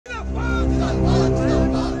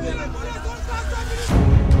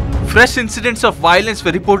Fresh incidents of violence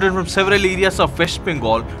were reported from several areas of West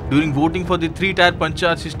Bengal during voting for the three-tier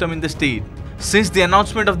Panchayat system in the state. Since the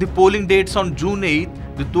announcement of the polling dates on June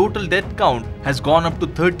 8th, the total death count has gone up to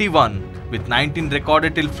 31, with 19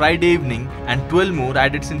 recorded till Friday evening and 12 more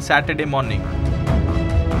added since Saturday morning.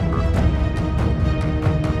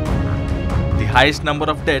 The highest number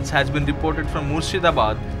of deaths has been reported from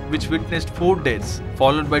Murshidabad, which witnessed 4 deaths,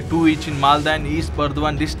 followed by 2 each in Malda and East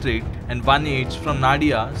Burdwan district and 1 each from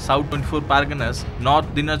Nadia, South 24 Parganas, North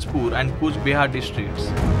Dinajpur and Kuch Behar districts.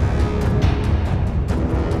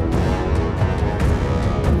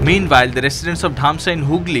 Meanwhile, the residents of Dhamsa in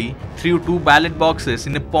Hooghly threw 2 ballot boxes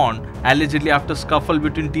in a pond allegedly after scuffle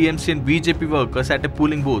between TMC and BJP workers at a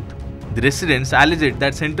polling booth. The residents alleged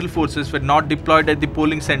that central forces were not deployed at the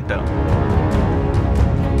polling center.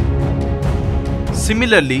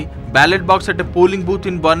 Similarly, ballot box at a polling booth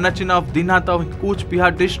in Barnachina of Dinhata in Kuch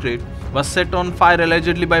Behar district was set on fire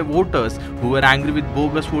allegedly by voters who were angry with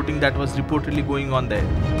bogus voting that was reportedly going on there.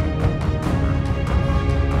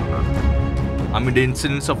 Amid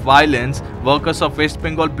incidents of violence, workers of West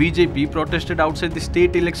Bengal BJP protested outside the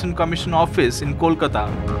State Election Commission office in Kolkata.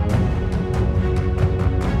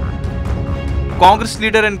 Congress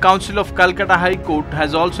leader and Council of Calcutta High Court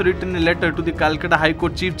has also written a letter to the Calcutta High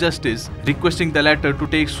Court Chief Justice requesting the latter to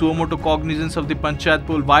take suo motu cognizance of the Panchayat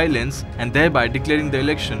poll violence and thereby declaring the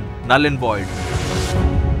election null and void.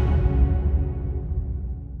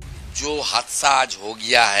 जो हादसा आज हो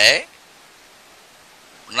गया है,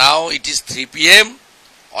 now it is 3 PM,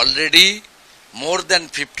 already more than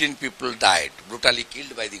 15 people died, brutally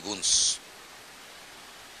killed by the goons.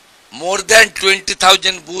 More than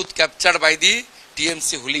 20,000 booths captured by the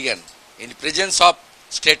TMC hooligan in the presence of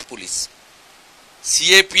state police.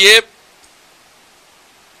 CAPF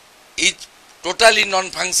is totally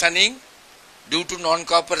non-functioning due to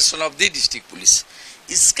non-cooperation of the district police.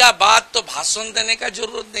 इसका बाद तो भाषण देने का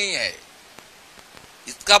जरूरत नहीं है.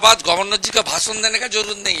 इसका बाद गवर्नर जी का भाषण देने का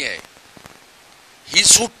जरूरत नहीं है. He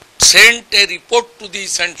should send a report to the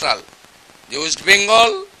central. The West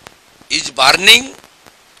Bengal is burning.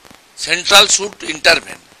 Central should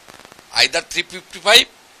intervene, either 355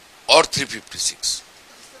 or 356.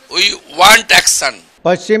 We want action.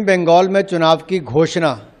 पश्चिम बंगाल में चुनाव की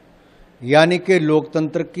घोषणा यानी कि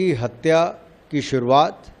लोकतंत्र की हत्या की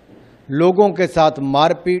शुरुआत, लोगों के साथ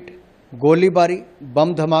मारपीट, गोलीबारी,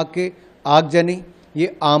 बम धमाके, आगजनी,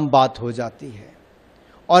 ये आम बात हो जाती है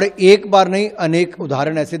और एक बार नहीं अनेक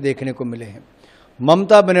उदाहरण ऐसे देखने को मिले हैं।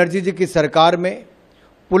 ममता बनर्जी जी की सरकार में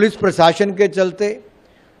पुलिस प्रशासन के चलते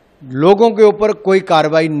लोगों के ऊपर कोई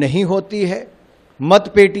कार्रवाई नहीं होती है,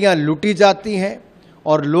 मतपेटियां लूटी जाती हैं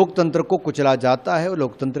और लोकतंत्र को कुचला जाता है और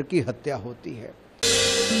लोकतंत्र की हत्या होती है।